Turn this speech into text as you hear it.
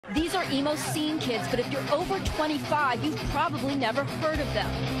These are Emo Scene Kids, but if you're over 25, you've probably never heard of them.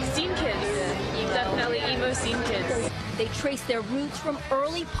 Scene Kids, definitely Emo Scene Kids. They trace their roots from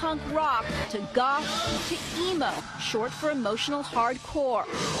early punk rock to goth to emo, short for emotional hardcore.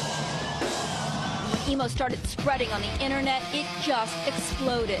 When emo started spreading on the internet, it just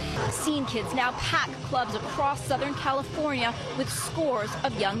exploded. Scene Kids now pack clubs across Southern California with scores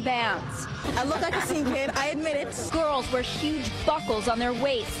of young bands. I look like a scene kid, I admit it. Girls wear huge buckles on their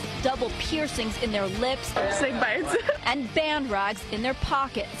waists, double piercings in their lips, Snake bites. and band rags in their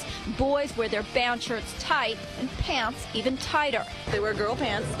pockets. Boys wear their band shirts tight and pants even tighter. They wear girl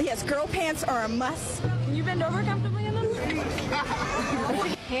pants. Yes, girl pants are a must. Can you bend over comfortably in them?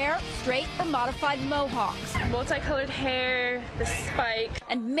 Hair, straight or modified mohawks. Multicolored hair, the spike.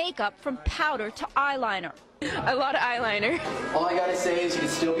 And makeup from powder to eyeliner. A lot of eyeliner. All I gotta say is you can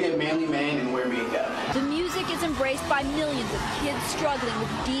still be a manly man and wear makeup. The music is embraced by millions of kids struggling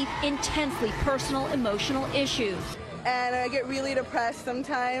with deep, intensely personal, emotional issues. And I get really depressed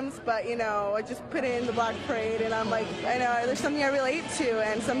sometimes, but you know, I just put in the Black Parade and I'm like, I know there's something I relate to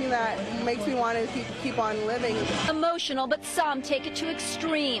and something that makes me want to keep on living. Emotional, but some take it to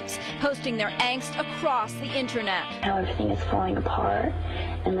extremes, posting their angst across the internet. How everything is falling apart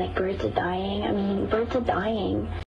and like birds are dying. I mean, birds are dying.